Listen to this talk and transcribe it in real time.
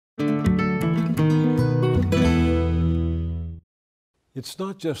It's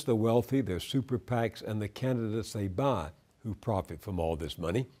not just the wealthy, their super PACs, and the candidates they buy who profit from all this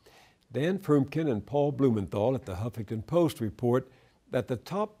money. Dan Frumkin and Paul Blumenthal at the Huffington Post report that the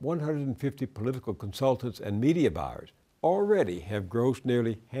top 150 political consultants and media buyers already have grossed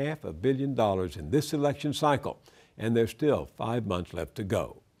nearly $500 million in this election cycle, and there's still 5 months left to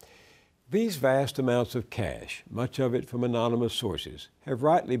go. These vast amounts of cash, much of it from anonymous sources, have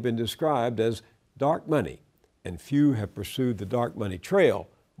rightly been described as dark money, and few have pursued the dark money trail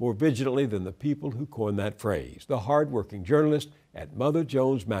more vigilantly than the people who coined that phrase, the hard-working journalists at Mother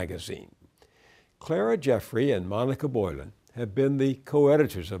Jones magazine. Clara Jeffery and Monika Bauerlein have been the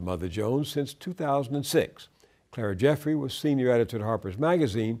co-editors of Mother Jones since 2006. Clara Jeffery was senior editor at Harper's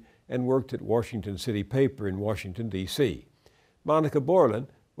Magazine and worked at Washington City Paper in Washington, D.C. Monika Bauerlein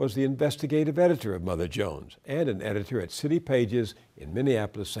was the investigative editor of Mother Jones and an editor at City Pages in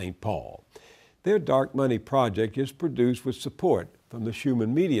Minneapolis, St. Paul. Their Dark Money project is produced with support from the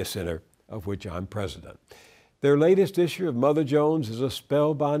Schumann Media Center, of which I'm president. Their latest issue of Mother Jones is a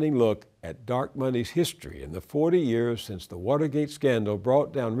spellbinding look at dark money's history in the 40 years since the Watergate scandal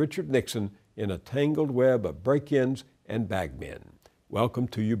brought down Richard Nixon in a tangled web of break-ins and bagmen. Welcome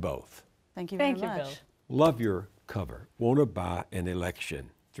to you both. Thank you very much. Bill. Love your cover. Wanna buy an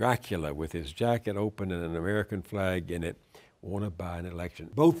election. Dracula with his jacket open and an American flag in it. Wanna buy an election.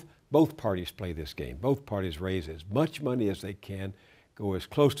 Both parties play this game. Both parties raise as much money as they can, go as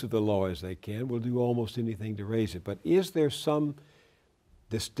close to the law as they can, will do almost anything to raise it. But is there some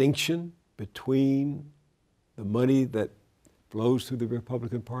distinction between the money that flows through the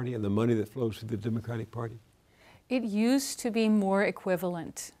Republican Party and the money that flows through the Democratic Party? It used to be more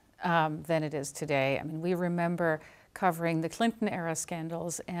equivalent than it is today. I mean, we remember covering the Clinton-era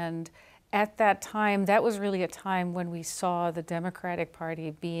scandals, and at that time, that was really a time when we saw the Democratic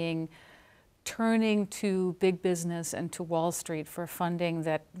Party turning to big business and to Wall Street for funding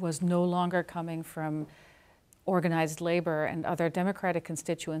that was no longer coming from organized labor and other Democratic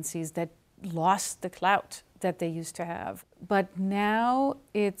constituencies that lost the clout that they used to have. But now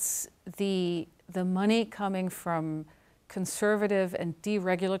it's the money coming from conservative and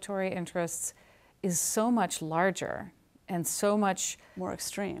deregulatory interests is so much larger and so much more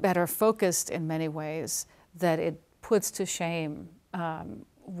extreme, better focused in many ways that it puts to shame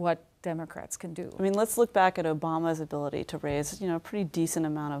what Democrats can do. I mean, let's look back at Obama's ability to raise, a pretty decent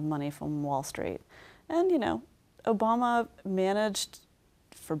amount of money from Wall Street. And, Obama managed,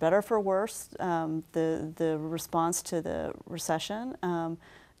 for better or for worse, the response to the recession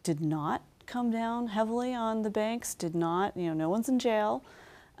did not come down heavily on the banks, did not, no one's in jail.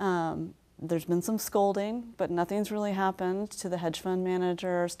 There's been some scolding, but nothing's really happened to the hedge fund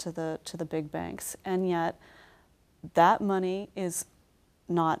managers, to the big banks. And yet that money is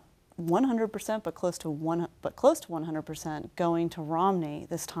not 100%, but close to 100% going to Romney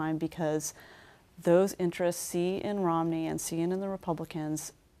this time, because those interests see in Romney and see in the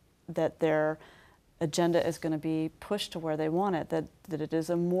Republicans that their agenda is going to be pushed to where they want it, that it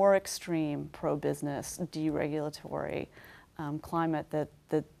is a more extreme pro-business, deregulatory climate that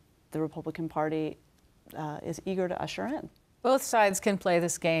the Republican Party is eager to usher in. Both sides can play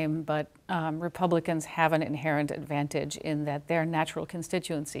this game, but Republicans have an inherent advantage in that their natural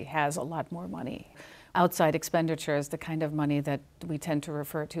constituency has a lot more money. Outside expenditures, the kind of money that we tend to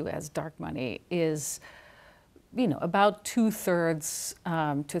refer to as dark money, is about 2/3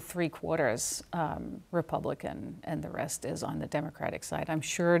 to 3/4 Republican, and the rest is on the Democratic side. I'm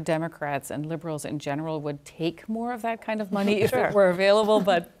sure Democrats and liberals in general would take more of that kind of money if it were available,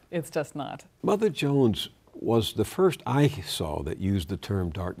 but it's just not. Mother Jones was the first I saw that used the term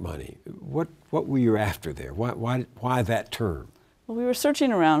dark money. What were you after there? Why that term? Well, we were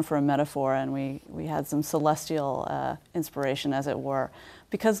searching around for a metaphor, and we had some celestial inspiration, as it were.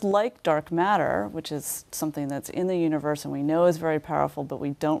 Because like dark matter, which is something that's in the universe and we know is very powerful, but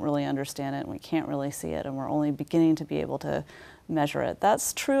we don't really understand it and we can't really see it, and we're only beginning to be able to measure it.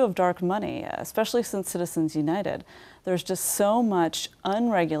 That's true of dark money, especially since Citizens United. There's just so much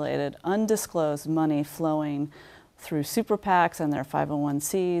unregulated, undisclosed money flowing through super PACs and their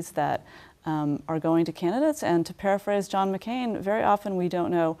 501Cs that are going to candidates. And to paraphrase John McCain, very often we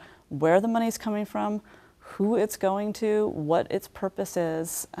don't know where the money's coming from, who it's going to, what its purpose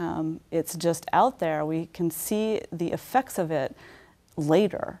is. It's just out there. We can see the effects of it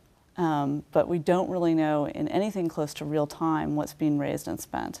later, but we don't really know in anything close to real time what's being raised and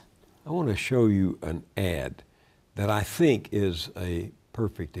spent. I want to show you an ad that I think is a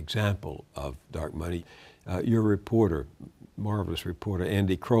perfect example of dark money. Your reporter, marvelous reporter,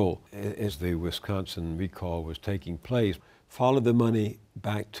 Andy Kroll, as the Wisconsin recall was taking place, followed the money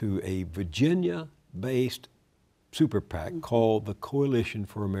back to a Virginia-based super PAC called the Coalition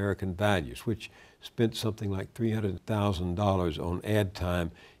for American Values, which spent something like $300,000 on ad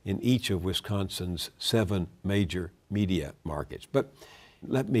time in each of Wisconsin's 7 major media markets. But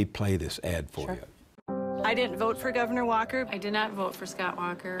let me play this ad for you. I didn't vote for Governor Walker. I did not vote for Scott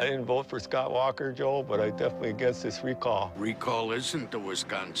Walker. I didn't vote for Scott Walker, Joe, but I definitely against this recall. Recall isn't the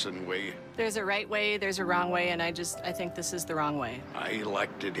Wisconsin way. There's a right way, there's a wrong way, and I think this is the wrong way. I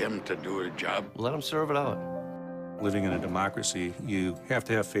elected him to do a job. Let him serve it out. Living in a democracy, you have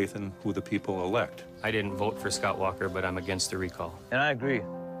to have faith in who the people elect. I didn't vote for Scott Walker, but I'm against the recall. And I agree.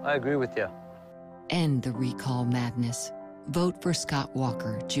 I agree with you. End the recall madness. Vote for Scott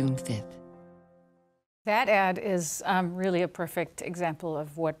Walker, June 5th. That ad is really a perfect example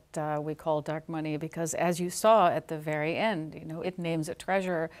of what we call dark money, because as you saw at the very end, it names a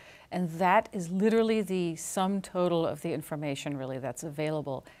treasurer, and that is literally the sum total of the information really that's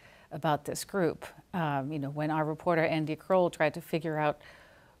available about this group. When our reporter Andy Kroll tried to figure out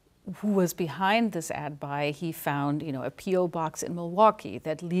who was behind this ad buy, he found a P.O. box in Milwaukee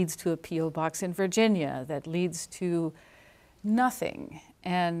that leads to a P.O. box in Virginia that leads to nothing,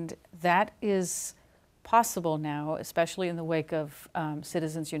 and that is possible now, especially in the wake of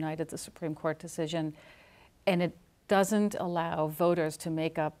Citizens United, the Supreme Court decision, and it doesn't allow voters to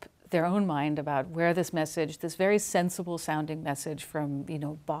make up their own mind about where this message, this very sensible sounding message from,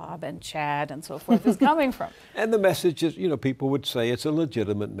 Bob and Chad and so forth is coming from. And the message is, people would say it's a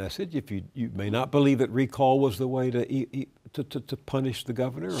legitimate message. If you may not believe that recall was the way to punish the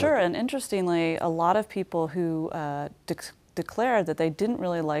governor. Sure, and interestingly, a lot of people who declared that they didn't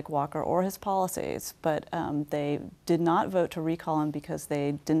really like Walker or his policies, but they did not vote to recall him because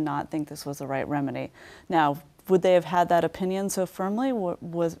they did not think this was the right remedy. Now, would they have had that opinion so firmly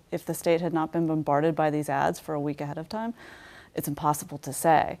if the state had not been bombarded by these ads for a week ahead of time? It's impossible to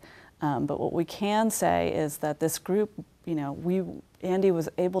say. But what we can say is that this group, Andy was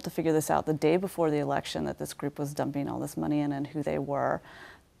able to figure this out the day before the election, that this group was dumping all this money in and who they were,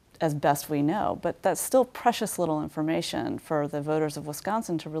 as best we know. But that's still precious little information for the voters of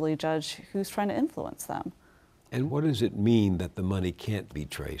Wisconsin to really judge who's trying to influence them. And what does it mean that the money can't be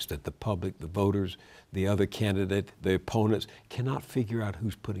traced, that the public, the voters, the other candidate, the opponents cannot figure out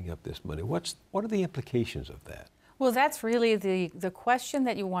who's putting up this money? What are the implications of that? Well, that's really the question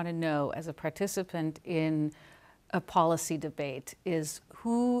that you want to know as a participant in a policy debate is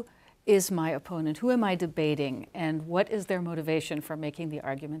who is my opponent? Who am I debating? And what is their motivation for making the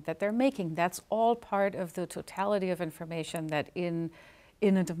argument that they're making? That's all part of the totality of information that in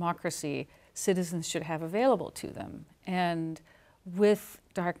a democracy, citizens should have available to them. And with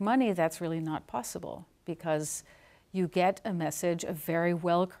dark money, that's really not possible, because you get a message, a very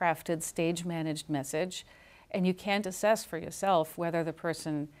well-crafted, stage-managed message, and you can't assess for yourself whether the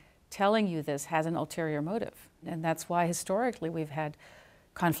person telling you this has an ulterior motive. And that's why historically we've had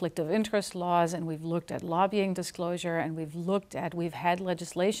conflict of interest laws, and we've looked at lobbying disclosure, and we've had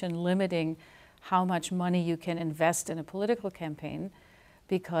legislation limiting how much money you can invest in a political campaign,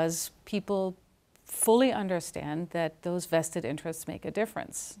 because people fully understand that those vested interests make a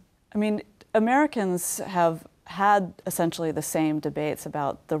difference. I mean, Americans have had essentially the same debates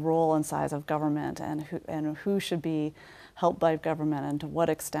about the role and size of government and who should be helped by government and to what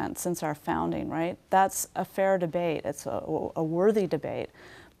extent since our founding, right? That's a fair debate. It's a worthy debate.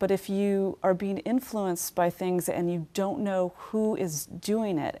 But if you are being influenced by things and you don't know who is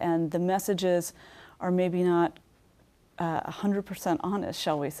doing it, and the messages are maybe not 100% honest,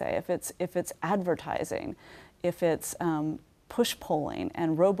 shall we say, if it's advertising, if it's push polling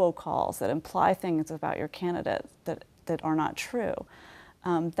and robocalls that imply things about your candidate that are not true,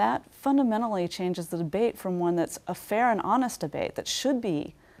 that fundamentally changes the debate from one that's a fair and honest debate that should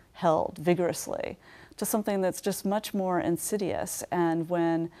be held vigorously to something that's just much more insidious. And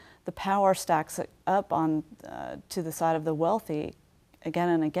when the power stacks up on to the side of the wealthy again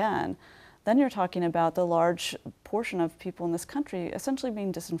and again, then you're talking about the large portion of people in this country essentially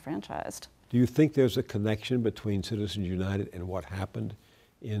being disenfranchised. Do you think there's a connection between Citizens United and what happened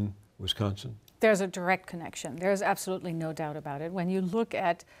in Wisconsin? There's a direct connection. There's absolutely no doubt about it. When you look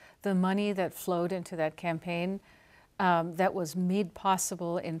at the money that flowed into that campaign, that was made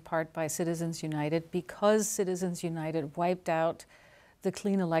possible in part by Citizens United, because Citizens United wiped out the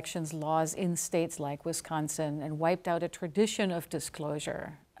clean elections laws in states like Wisconsin and wiped out a tradition of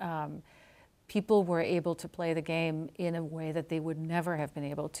disclosure. People were able to play the game in a way that they would never have been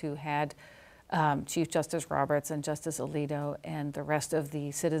able to had Chief Justice Roberts and Justice Alito and the rest of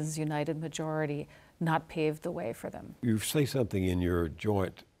the Citizens United majority not paved the way for them. You say something in your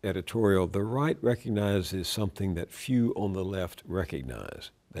joint editorial: the right recognizes something that few on the left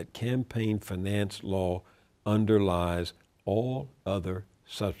recognize, that campaign finance law underlies all other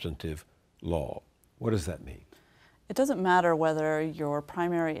substantive law. What does that mean? It doesn't matter whether your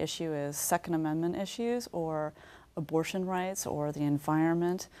primary issue is Second Amendment issues or abortion rights or the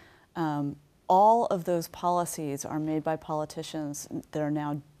environment. All of those policies are made by politicians that are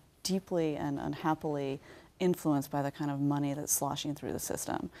now deeply and unhappily influenced by the kind of money that's sloshing through the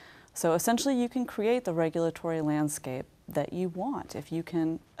system. So essentially you can create the regulatory landscape that you want if you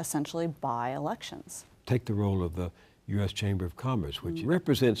can essentially buy elections. Take the role of the U.S. Chamber of Commerce, which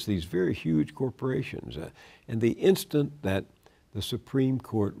represents these very huge corporations. And the instant that the Supreme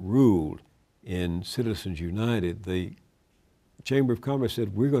Court ruled in Citizens United, the Chamber of Commerce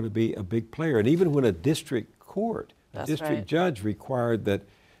said, we're going to be a big player. And even when a district court, a district judge required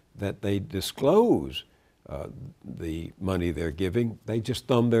that they disclose the money they're giving, they just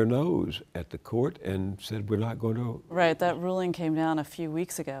thumbed their nose at the court and said, we're not going to. Right, that ruling came down a few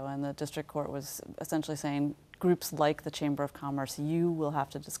weeks ago, and the district court was essentially saying, groups like the Chamber of Commerce, you will have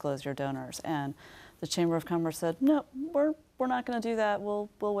to disclose your donors. And the Chamber of Commerce said, no, we're not going to do that. We'll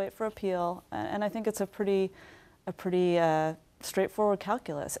wait for appeal. And I think it's a pretty straightforward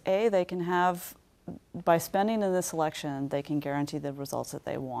calculus. A, they can have, by spending in this election, they can guarantee the results that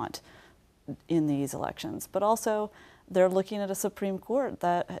they want in these elections. But also, they're looking at a Supreme Court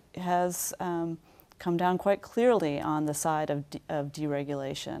that has come down quite clearly on the side of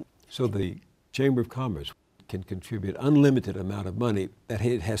deregulation. So the Chamber of Commerce can contribute unlimited amount of money that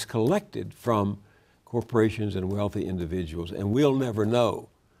it has collected from corporations and wealthy individuals, and we'll never know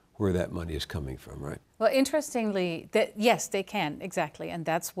where that money is coming from, right? Well, interestingly, yes, they can, exactly. And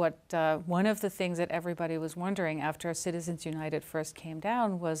that's what one of the things that everybody was wondering after Citizens United first came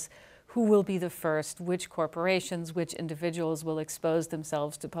down was who will be the first, which corporations, which individuals will expose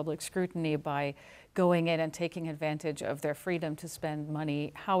themselves to public scrutiny by going in and taking advantage of their freedom to spend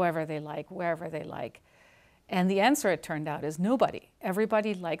money however they like, wherever they like. And the answer, it turned out, is nobody.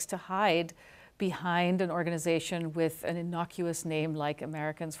 Everybody likes to hide behind an organization with an innocuous name like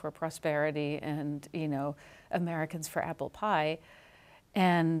Americans for Prosperity and, Americans for Apple Pie,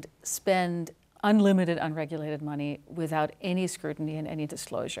 and spend unlimited, unregulated money without any scrutiny and any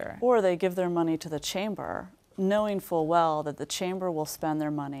disclosure. Or they give their money to the chamber, knowing full well that the chamber will spend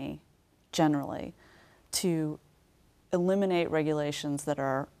their money, generally, to eliminate regulations that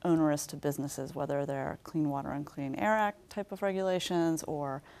are onerous to businesses, whether they're Clean Water and Clean Air Act type of regulations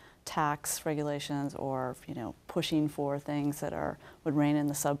or tax regulations or pushing for things that would rein in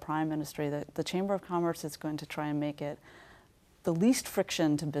the subprime industry. The Chamber of Commerce is going to try and make it the least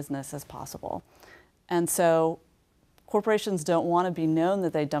friction to business as possible. And so corporations don't want to be known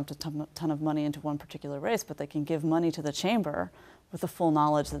that they dumped a ton of money into one particular race, but they can give money to the chamber with the full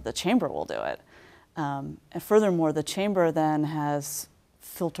knowledge that the chamber will do it. And furthermore, the chamber then has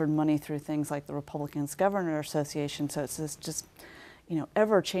filtered money through things like the Republicans Governor Association, so it's this just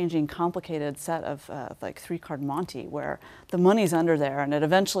ever-changing, complicated set of like three-card Monte, where the money's under there and it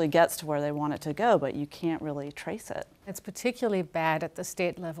eventually gets to where they want it to go, but you can't really trace it. It's particularly bad at the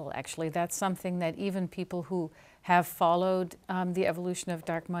state level, actually. That's something that even people who have followed the evolution of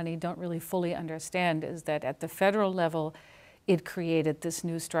dark money don't really fully understand, is that at the federal level, it created this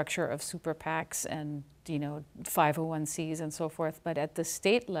new structure of super PACs and 501Cs and so forth. But at the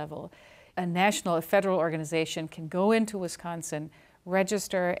state level, a federal organization can go into Wisconsin,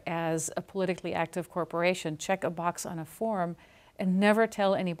 register as a politically active corporation, check a box on a form, and never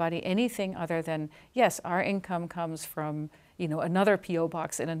tell anybody anything other than, yes, our income comes from another P.O.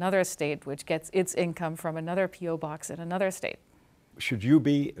 box in another state, which gets its income from another P.O. box in another state. Should you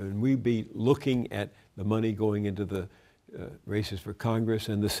be, and we be looking at the money going into the races for Congress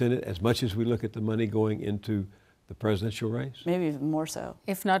and the Senate as much as we look at the money going into the presidential race? Maybe even more so.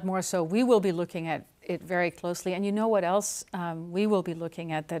 If not more so, we will be looking at it very closely. And you know what else we will be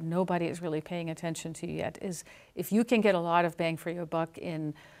looking at that nobody is really paying attention to yet is if you can get a lot of bang for your buck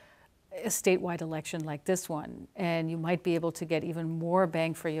in a statewide election like this one, and you might be able to get even more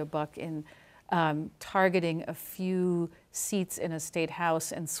bang for your buck in targeting a few seats in a state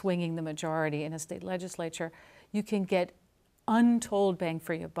house and swinging the majority in a state legislature, you can get untold bang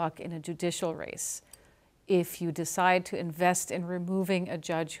for your buck in a judicial race if you decide to invest in removing a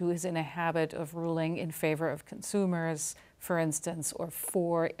judge who is in a habit of ruling in favor of consumers, for instance, or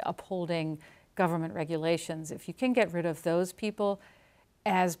for upholding government regulations. If you can get rid of those people,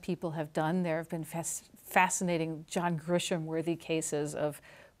 as people have done, there have been fascinating John Grisham-worthy cases of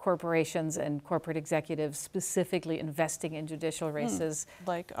corporations and corporate executives specifically investing in judicial races.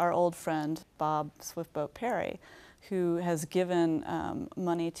 Like our old friend, Bob Swiftboat Perry, who has given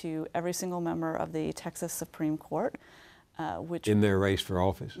money to every single member of the Texas Supreme Court which in their race for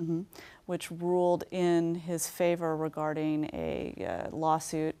office, which ruled in his favor regarding a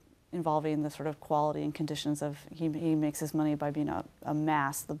lawsuit involving the sort of quality and conditions of, he makes his money by being a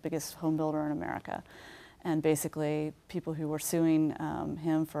mass, the biggest home builder in America. And basically people who were suing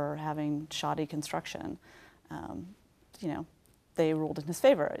him for having shoddy construction, you know, they ruled in his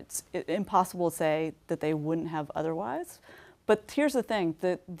favor. It's impossible to say that they wouldn't have otherwise. But here's the thing,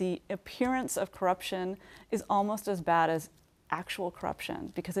 the appearance of corruption is almost as bad as actual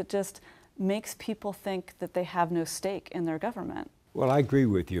corruption, because it just makes people think that they have no stake in their government. Well, I agree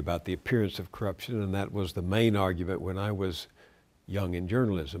with you about the appearance of corruption, and that was the main argument when I was young in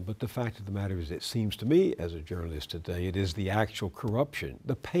journalism. But the fact of the matter is, it seems to me as a journalist today, it is the actual corruption,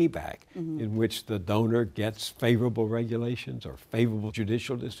 the payback, in which the donor gets favorable regulations or favorable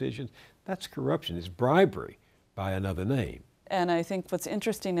judicial decisions. That's corruption. It's bribery by another name. And I think what's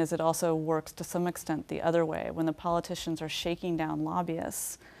interesting is it also works to some extent the other way. When the politicians are shaking down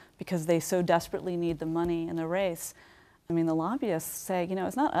lobbyists because they so desperately need the money in the race, I mean, the lobbyists say, you know,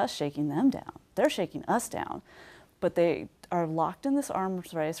 it's not us shaking them down. They're shaking us down. But they are locked in this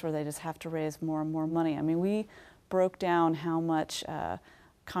arms race where they just have to raise more and more money. I mean, we broke down how much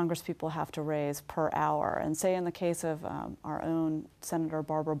Congress people have to raise per hour. And say in the case of our own Senator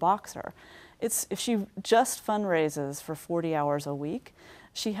Barbara Boxer, if she just fundraises for 40 hours a week,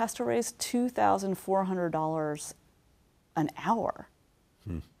 she has to raise $2,400 an hour.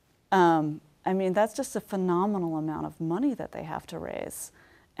 I mean, that's just a phenomenal amount of money that they have to raise.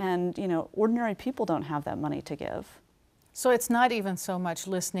 And, you know, ordinary people don't have that money to give. So it's not even so much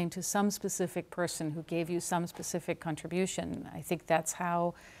listening to some specific person who gave you some specific contribution. I think that's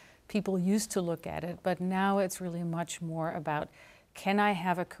how people used to look at it, but now it's really much more about, can I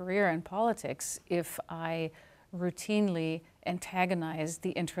have a career in politics if I routinely antagonize the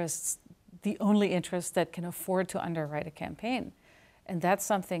interests, the only interests that can afford to underwrite a campaign? And that's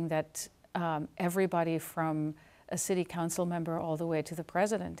something that everybody from a city council member all the way to the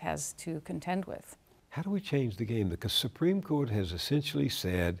president has to contend with. How do we change the game? The Supreme Court has essentially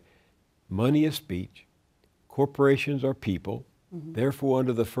said money is speech, corporations are people, therefore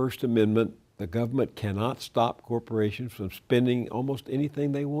under the First Amendment, the government cannot stop corporations from spending almost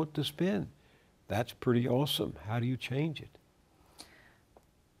anything they want to spend. That's pretty awesome. How do you change it?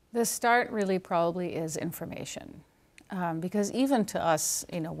 The start really probably is information. Because even to us,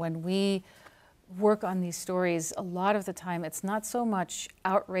 you know, when we work on these stories, a lot of the time it's not so much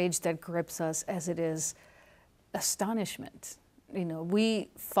outrage that grips us as it is astonishment. You know, we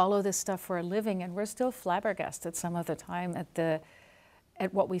follow this stuff for a living and we're still flabbergasted some of the time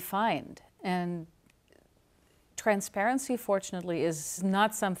at what we find. And transparency, fortunately, is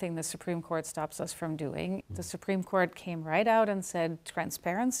not something the Supreme Court stops us from doing. The Supreme Court came right out and said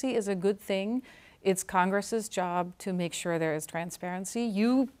transparency is a good thing. It's Congress's job to make sure there is transparency.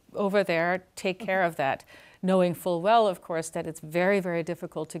 You over there take care of that, knowing full well, of course, that it's very, very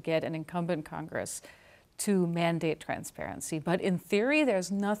difficult to get an incumbent Congress to mandate transparency. But in theory,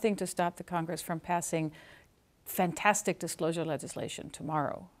 there's nothing to stop the Congress from passing fantastic disclosure legislation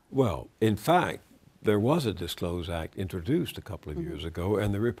tomorrow. Well, in fact, there was a Disclose Act introduced a couple of years ago,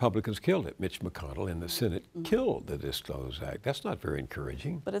 and the Republicans killed it. Mitch McConnell in the Senate killed the Disclose Act. That's not very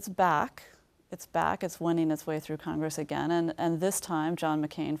encouraging. But it's back. It's back. It's wending its way through Congress again. And this time, John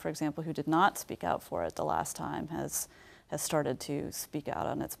McCain, for example, who did not speak out for it the last time, has started to speak out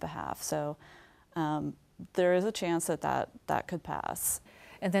on its behalf. So there is a chance that could pass.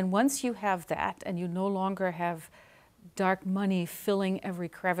 And then once you have that, and you no longer have dark money filling every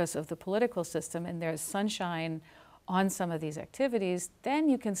crevice of the political system, and there's sunshine on some of these activities, then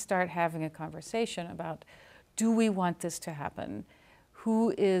you can start having a conversation about, do we want this to happen?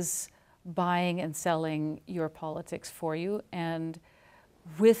 Who is buying and selling your politics for you? And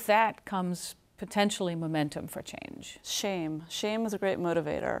with that comes potentially momentum for change. Shame. Shame is a great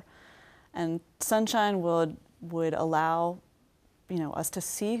motivator. And sunshine would allow, you know, us to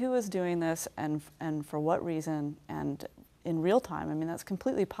see who is doing this and for what reason and in real time. I mean, that's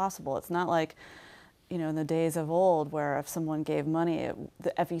completely possible. It's not like, you know, in the days of old where if someone gave money,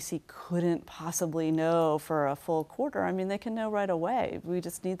 the FEC couldn't possibly know for a full quarter. I mean, they can know right away. We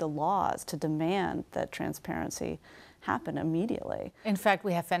just need the laws to demand that transparency happen immediately. In fact,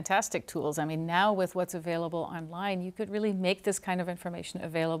 we have fantastic tools. I mean, now with what's available online, you could really make this kind of information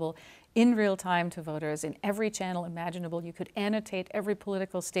available in real time to voters in every channel imaginable. You could annotate every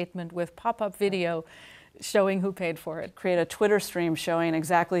political statement with pop-up video showing who paid for it. Create a Twitter stream showing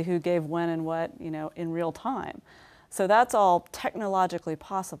exactly who gave when and what, you know, in real time. So that's all technologically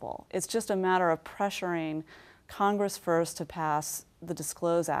possible. It's just a matter of pressuring Congress first to pass the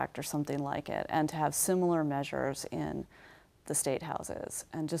Disclose Act or something like it, and to have similar measures in the state houses,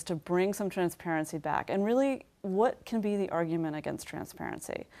 and just to bring some transparency back. And really, what can be the argument against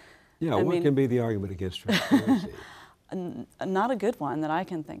transparency? Yeah, I what mean, can be the argument against transparency? Not a good one that I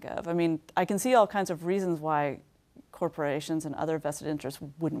can think of. I mean, I can see all kinds of reasons why corporations and other vested interests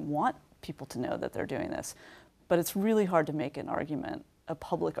wouldn't want people to know that they're doing this, but it's really hard to make an argument, a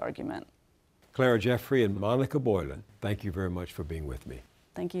public argument. Clara Jeffery and Monika Bauerlein, thank you very much for being with me.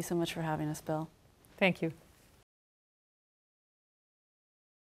 Thank you so much for having us, Bill. Thank you.